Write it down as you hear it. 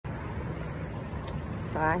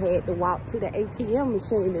So I had to walk to the ATM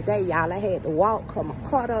machine today, y'all. I had to walk because my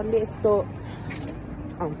car done messed up.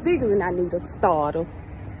 I'm figuring I need a starter,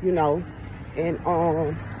 you know. And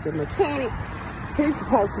the mechanic, he's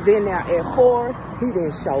supposed to be in there at 4. He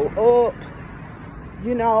didn't show up,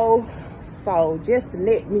 you know. So just to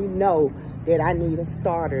let me know that I need a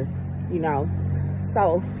starter, you know.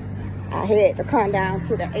 So I had to come down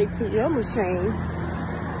to the ATM machine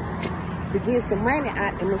to get some money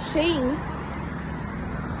out the machine.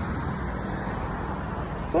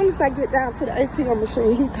 As soon as I get down to the ATM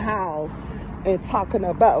machine, he called and talking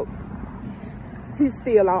about he's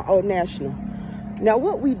still on Old National. Now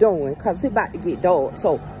what we doing? Cause he about to get dark.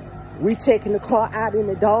 So we checking the car out in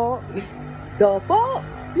the dark. The fuck?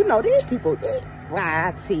 You know, these people, well,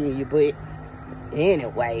 I tell you, but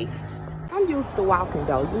anyway. I'm used to walking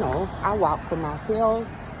though, you know. I walk for my health.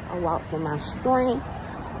 I walk for my strength.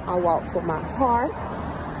 I walk for my heart.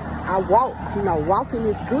 I walk, you know, walking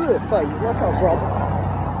is good for you. What's up, brother?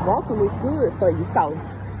 Walking is good for you. So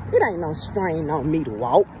it ain't no strain on me to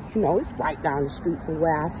walk. You know, it's right down the street from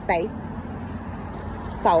where I stay.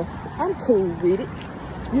 So I'm cool with it.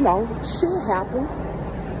 You know, shit happens.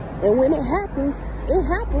 And when it happens,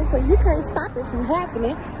 so you can't stop it from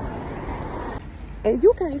happening. And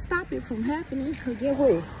you can't stop it from happening because get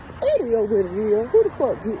what? It is what it is. Who the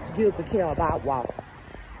fuck gives a care about walking?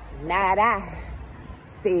 Not I,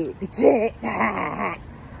 said the cat.